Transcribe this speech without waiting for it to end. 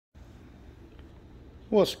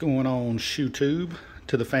What's going on, ShoeTube,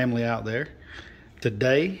 to the family out there?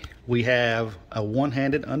 Today we have a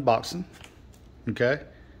one-handed unboxing. Okay,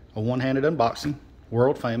 a one-handed unboxing,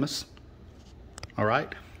 world famous. All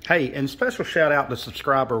right. Hey, and special shout out to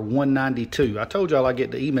subscriber 192. I told y'all I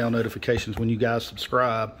get the email notifications when you guys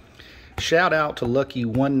subscribe. Shout out to Lucky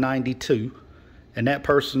 192, and that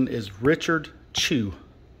person is Richard Chew,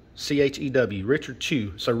 C-H-E-W, Richard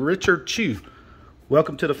Chew. So Richard Chew,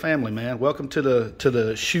 welcome to the family, man. Welcome to the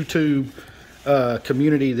ShoeTube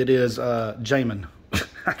community that is Jamin.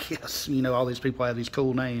 I guess, you know, all these people have these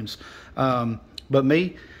cool names. But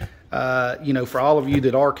me, you know, for all of you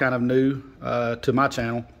that are kind of new to my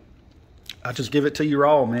channel, I just give it to you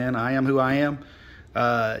raw, man. I am who I am.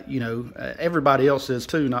 You know, everybody else is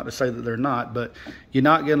too, not to say that they're not, but you're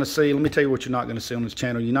not going to see, let me tell you what you're not going to see on this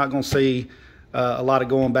channel. You're not going to see a lot of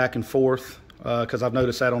going back and forth, because I've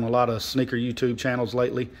noticed that on a lot of sneaker YouTube channels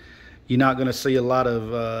lately. You're not going to see a lot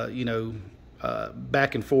of, you know,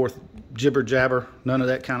 back and forth jibber jabber, none of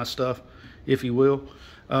that kind of stuff, if you will.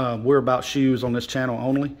 We're about shoes on this channel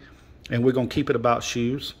only, and we're going to keep it about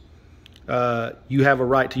shoes. You have a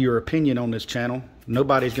right to your opinion on this channel.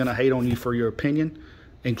 Nobody's going to hate on you for your opinion,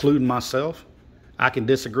 including myself. I can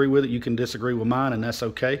disagree with it. You can disagree with mine, and that's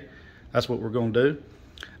okay. That's what we're going to do.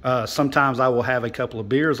 Sometimes I will have a couple of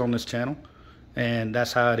beers on this channel, and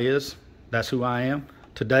that's how it is. That's who I am.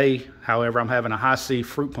 Today, however, I'm having a high C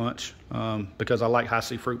fruit punch because I like high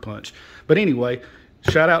C fruit punch. But anyway,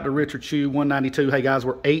 shout out to Richard Chew 192. Hey guys,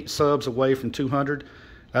 we're 8 subs away from 200.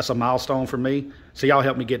 That's a milestone for me. So y'all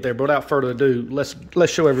help me get there. But without further ado, let's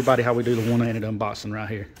show everybody how we do the one-handed unboxing right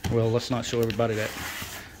here. Well, let's not show everybody that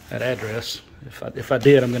address. If I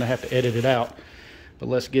did, I'm going to have to edit it out. But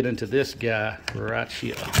let's get into this guy right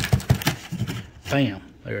here. Bam.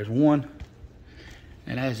 There's one.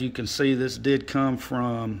 And as you can see, this did come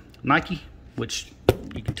from Nike, which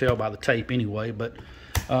you can tell by the tape anyway. But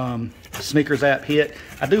the sneakers app hit.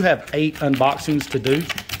 I do have 8 unboxings to do.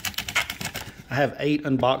 I have 8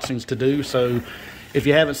 unboxings to do. So if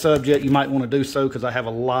you haven't subbed yet, you might want to do so, because I have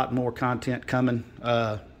a lot more content coming.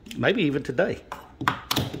 Maybe even today.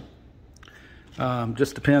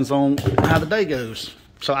 Just depends on how the day goes.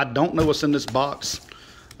 So I don't know what's in this box,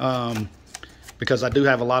 because I do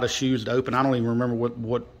have a lot of shoes to open. I don't even remember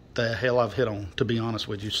what the hell I've hit on, to be honest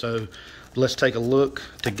with you. So let's take a look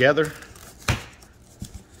together.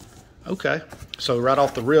 Okay, so right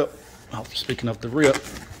off the rip, oh, speaking of the rip,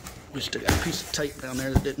 we still got a piece of tape down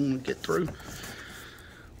there that didn't get through.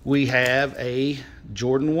 We have a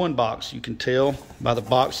Jordan 1 box. You can tell by the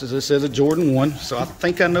boxes this is a Jordan 1. So I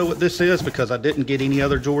think I know what this is, because I didn't get any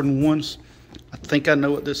other Jordan 1s. I think I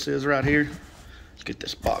know what this is right here. Let's get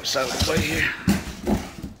this box out of the way here.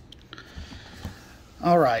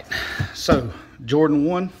 All right, so Jordan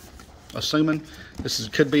 1, assuming this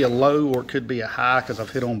could be a low or it could be a high, because I've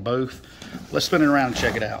hit on both. Let's spin it around and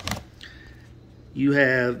check it out. You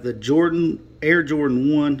have the Air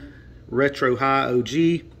Jordan 1 Retro High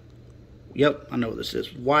OG. Yep, I know what this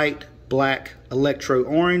is. White, black, Electro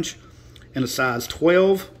Orange, in a size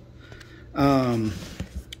 12.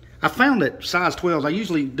 I found that size 12s, I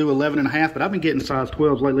usually do 11.5, but I've been getting size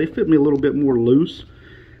 12s lately. They fit me a little bit more loose.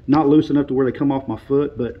 Not loose enough to where they come off my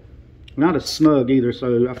foot, but not as snug either.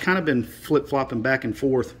 So I've kind of been flip-flopping back and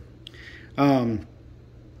forth.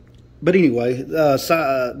 But anyway,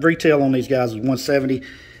 retail on these guys is $170.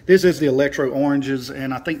 This is the Electro Oranges,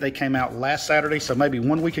 and I think they came out last Saturday, so maybe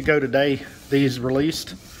 1 week ago today these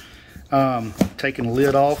released. Taking the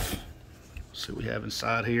lid off. Let's see what we have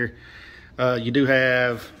inside here. You do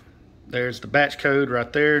have, there's the batch code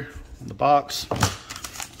right there on the box.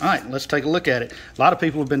 All right, let's take a look at it. A lot of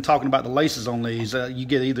people have been talking about the laces on these. You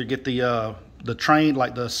either get the train,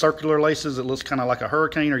 like the circular laces that looks kind of like a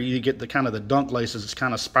hurricane, or you get the kind of the dunk laces that's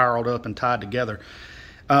kind of spiraled up and tied together.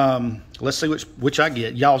 Let's see which I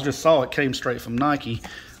get. Y'all just saw it came straight from Nike.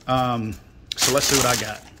 So let's see what I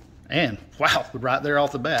got. And wow, right there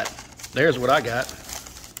off the bat, there's what I got.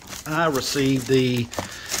 I received the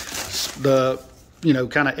you know,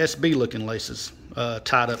 kind of SB looking laces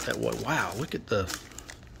tied up that way. Wow, look at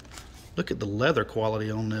the leather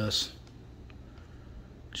quality on this.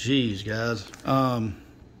 Jeez, guys.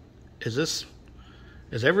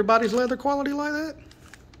 Is everybody's leather quality like that?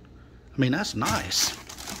 I mean, that's nice.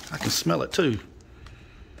 I can smell it too.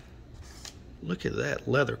 Look at that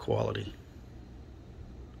leather quality.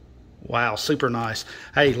 Wow, super nice.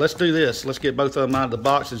 Hey, let's do this. Let's get both of them out of the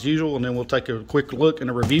box as usual, and then we'll take a quick look and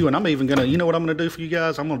a review. And I'm even gonna, you know what I'm gonna do for you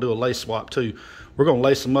guys? I'm gonna do a lace swap too. We're gonna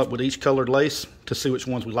lace them up with each colored lace to see which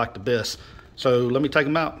ones we like the best. So let me take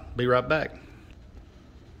them out. Be right back.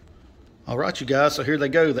 All right, you guys, so here they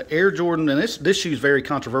go. The Air Jordan, and this shoe is very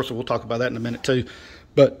controversial. We'll talk about that in a minute too.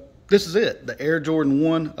 But this is it, the Air Jordan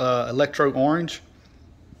 1 Electro Orange.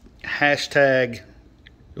 Hashtag,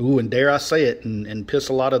 ooh, and dare I say it, and piss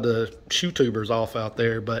a lot of the shoe tubers off out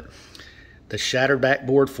there, but the Shattered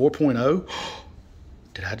Backboard 4.0.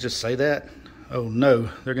 Did I just say that? Oh no,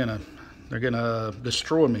 they're gonna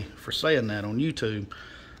destroy me for saying that on YouTube.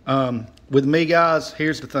 With me, guys,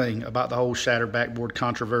 here's the thing about the whole Shattered Backboard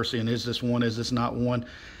controversy, and is this one, is this not one?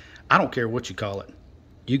 I don't care what you call it.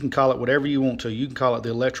 You can call it whatever you want to. You can call it the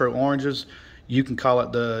Electro Oranges. You can call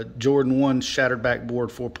it the Jordan 1 Shattered Backboard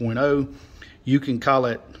 4.0. You can call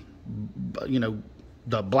it, you know,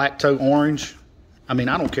 the Black Toe Orange. I mean,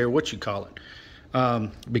 I don't care what you call it.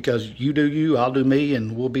 Because you do you, I'll do me,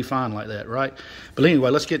 and we'll be fine like that, right? But anyway,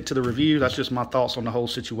 let's get to the review. That's just my thoughts on the whole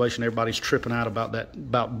situation. Everybody's tripping out about that,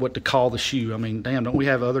 about what to call the shoe. I mean, damn, don't we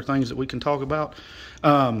have other things that we can talk about?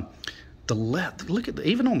 Look at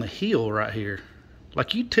even on the heel right here.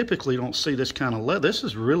 Like, you typically don't see this kind of leather. This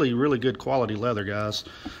is really, really good quality leather, guys.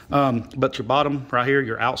 But your bottom right here,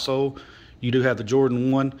 your outsole, you do have the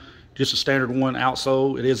Jordan 1. Just a standard 1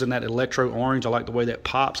 outsole. It is in that Electro Orange. I like the way that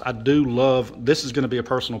pops. I do love, this is going to be a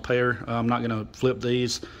personal pair. I'm not going to flip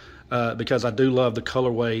these because I do love the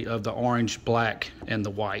colorway of the orange, black, and the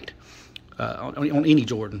white on any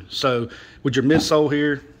Jordan. So with your midsole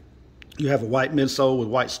here, you have a white midsole with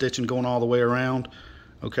white stitching going all the way around.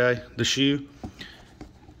 Okay, the shoe.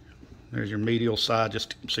 There's your medial side,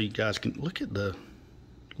 just so you guys can look at the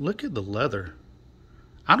leather.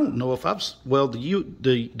 I don't know if I've, well,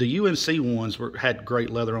 the UNC ones had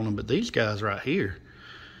great leather on them, but these guys right here.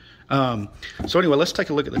 So anyway, let's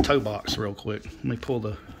take a look at the toe box real quick. Let me pull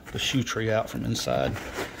the shoe tree out from inside.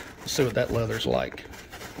 Let's see what that leather's like.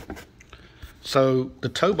 So the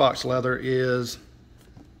toe box leather is,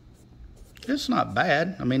 it's not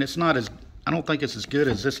bad. I mean, it's not as, I don't think it's as good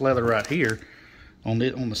as this leather right here on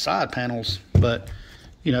the side panels, but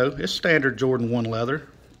you know, it's standard Jordan 1 leather.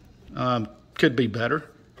 Could be better.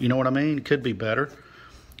 You know what I mean? It could be better.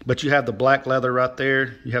 But you have the black leather right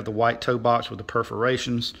there. You have the white toe box with the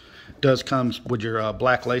perforations. Does come with your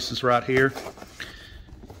black laces right here.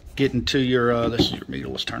 Getting to your, this is your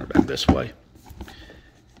medial. Let's turn it back this way.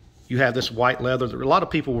 You have this white leather. A lot of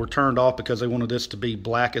people were turned off because they wanted this to be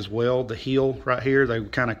black as well. The heel right here, they were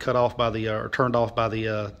kind of cut off by the, or turned off by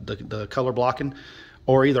the color blocking.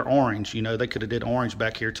 Or either orange, you know, they could have did orange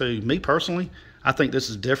back here too. Me personally, I think this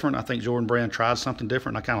is different. I think Jordan Brand tried something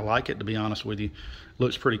different. I kind of like it, to be honest with you.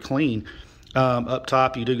 Looks pretty clean. Up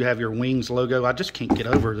top, you do have your Wings logo. I just can't get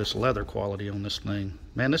over this leather quality on this thing.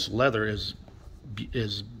 Man, this leather is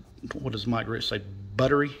what does Mike Rich say,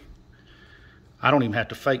 buttery? I don't even have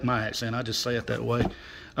to fake my accent. I just say it that way.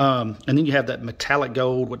 And then you have that metallic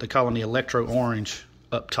gold, what they call in the Electro Orange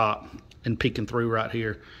up top and peeking through right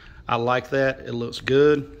here. I like that. It looks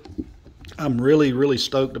good. I'm really, really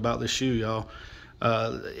stoked about this shoe, y'all.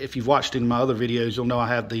 If you've watched any of my other videos, you'll know I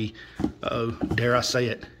have the, dare I say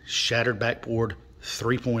it, Shattered Backboard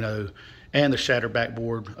 3.0 and the Shattered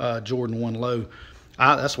Backboard Jordan 1 Low.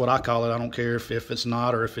 That's what I call it. I don't care if it's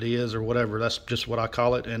not or if it is or whatever. That's just what I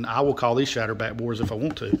call it. And I will call these Shattered Backboards if I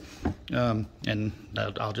want to. And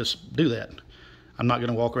I'll just do that. I'm not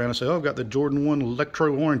going to walk around and say, oh, I've got the Jordan 1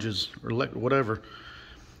 Electro Oranges or whatever.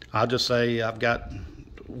 I'll just say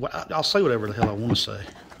I'll say whatever the hell I want to say.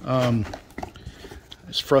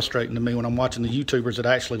 It's frustrating to me when I'm watching the YouTubers that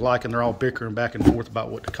I actually like and they're all bickering back and forth about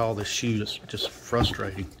what to call this shoe. It's just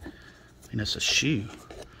frustrating. I mean, it's a shoe.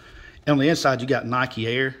 And on the inside, you got Nike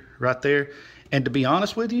Air right there. And to be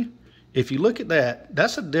honest with you, if you look at that,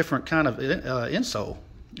 that's a different kind of insole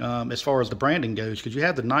as far as the branding goes, because you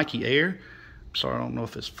have the Nike Air. Sorry, I don't know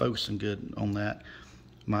if it's focusing good on that.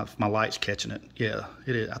 My light's catching it. Yeah,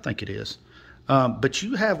 it is. I think it is. But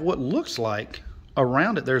you have what looks like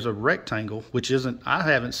around it, there's a rectangle, which isn't, I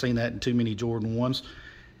haven't seen that in too many Jordan 1s.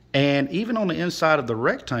 And even on the inside of the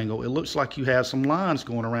rectangle, it looks like you have some lines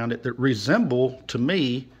going around it that resemble, to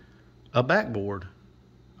me, a backboard.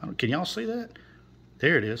 Can y'all see that?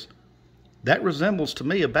 There it is. That resembles, to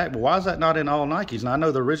me, a backboard. Why is that not in all Nikes? And I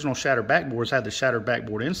know the original Shattered Backboards had the Shattered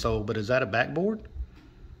Backboard insole, but is that a backboard?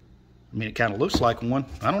 I mean, it kind of looks like one.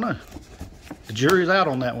 I don't know. The jury's out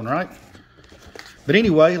on that one, right? But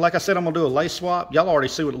anyway, like I said, I'm gonna do a lace swap. Y'all already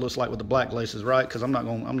see what it looks like with the black laces, right? Because I'm not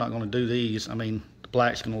gonna do these. I mean, the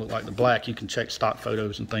black's gonna look like the black. You can check stock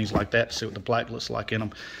photos and things like that to see what the black looks like in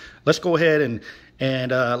them. Let's go ahead and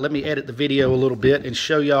let me edit the video a little bit and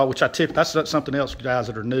show y'all, which that's something else, guys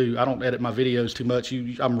that are new. I don't edit my videos too much.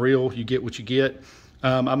 I'm real. You get what you get.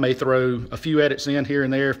 I may throw a few edits in here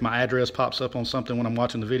and there if my address pops up on something when I'm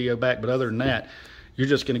watching the video back. But other than that, You're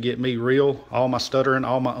just going to get me real, all my stuttering,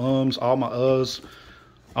 all my ums, all my uhs,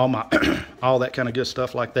 all my all that kind of good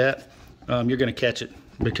stuff like that. You're going to catch it,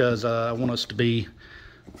 because I want us to be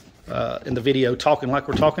in the video talking like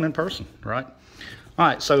we're talking in person, right? All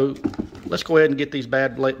right, so let's go ahead and get these see,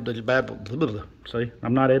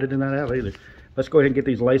 I'm not editing that out either. Let's go ahead and get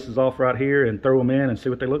these laces off right here and throw them in and see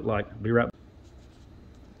what they look like. Be right back.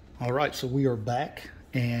 All right, so we are back,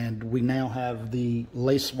 and we now have the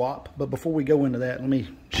lace swap. But before we go into that, let me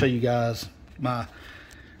show you guys my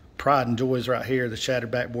pride and joys right here, the Shattered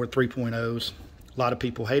Backboard 3.0s. A lot of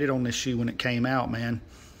people hated on this shoe when it came out, man.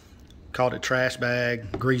 Called it trash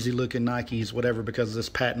bag, greasy looking Nikes, whatever, because of this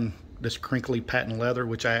patent, this crinkly patent leather,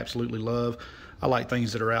 which I absolutely love. I like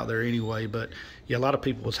things that are out there anyway, but yeah, a lot of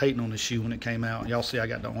people was hating on this shoe when it came out. Y'all see I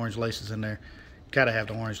got the orange laces in there. Gotta have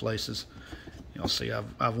the orange laces. Y'all see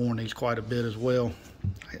I've worn these quite a bit as well.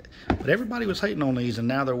 But everybody was hating on these, and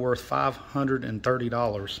now they're worth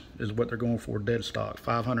 $530 is what they're going for, dead stock,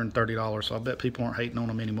 $530. So I bet people aren't hating on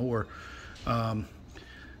them anymore.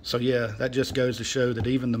 So yeah, that just goes to show that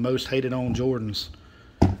even the most hated on Jordans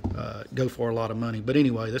go for a lot of money. But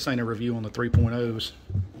anyway, this ain't a review on the 3.0s.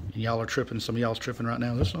 Y'all are tripping. Some of y'all's tripping right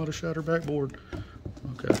now. That's not a Shattered Backboard.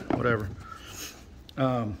 Okay, whatever.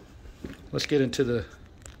 Let's get into the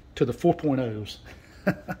 4.0s.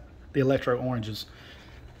 The Electro Oranges.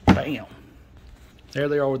 Bam. There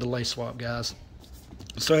they are with the lace swap, guys.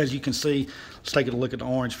 So as you can see, let's take a look at the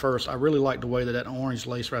orange first. I really like the way that orange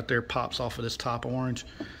lace right there pops off of this top orange,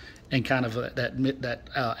 and kind of that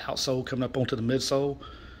outsole coming up onto the midsole.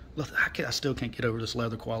 Look, I still can't get over this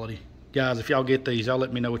leather quality. Guys, if y'all get these, y'all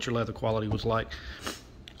let me know what your leather quality was like.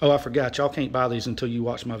 Oh, I forgot, y'all can't buy these until you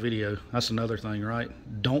watch my video. That's another thing, right?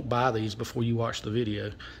 Don't buy these before you watch the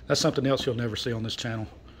video. That's something else you'll never see on this channel.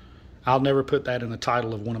 I'll never put that in the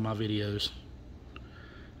title of one of my videos.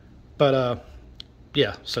 But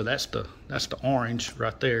yeah, so that's the orange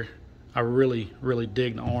right there. I really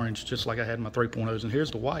dig the orange, just like I had in my 3.0s. And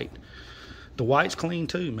here's the white. The white's clean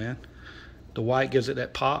too, man. The white gives it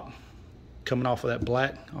that pop coming off of that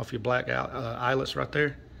black, off your black eyelets right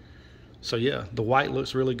there. So yeah, the white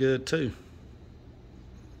looks really good too.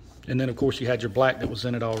 And then of course you had your black that was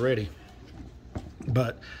in it already.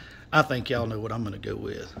 But I think y'all know what I'm gonna go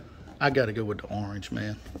with. I gotta go with the orange,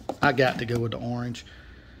 man. I got to go with the orange.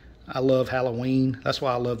 I love Halloween. That's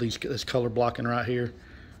why I love this color blocking right here.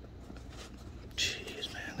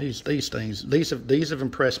 Jeez, man, these things, these have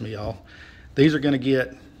impressed me, y'all. These are gonna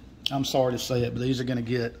get, I'm sorry to say it, but these are gonna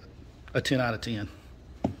get a 10 out of 10.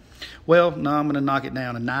 Well, no, I'm gonna knock it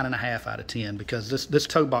down a 9.5 out of 10, because this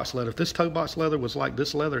toe box leather, if this toe box leather was like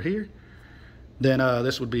this leather here, then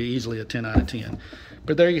this would be easily a 10 out of 10.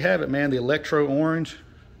 But there you have it, man. The Electro Orange,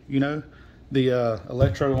 you know, the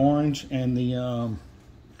Electro Orange, and the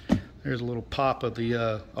there's a little pop of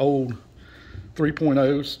the old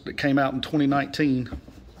 3.0s that came out in 2019.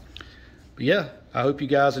 But yeah, I hope you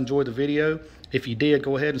guys enjoyed the video. If you did,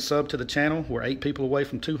 go ahead and sub to the channel. We're 8 people away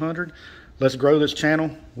from 200. Let's grow this channel.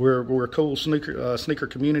 We're a cool sneaker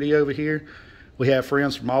community over here. We have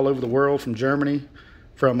friends from all over the world, from Germany,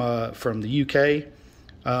 from the UK,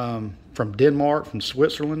 from Denmark, from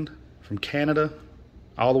Switzerland, from Canada,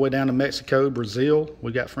 all the way down to Mexico, Brazil.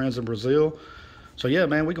 We got friends in Brazil. So yeah,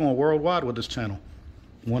 man, we're going worldwide with this channel.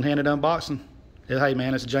 One-handed unboxing. Hey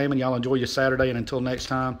man, it's Jamin. Y'all enjoy your Saturday, and until next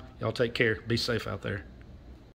time, y'all take care. Be safe out there.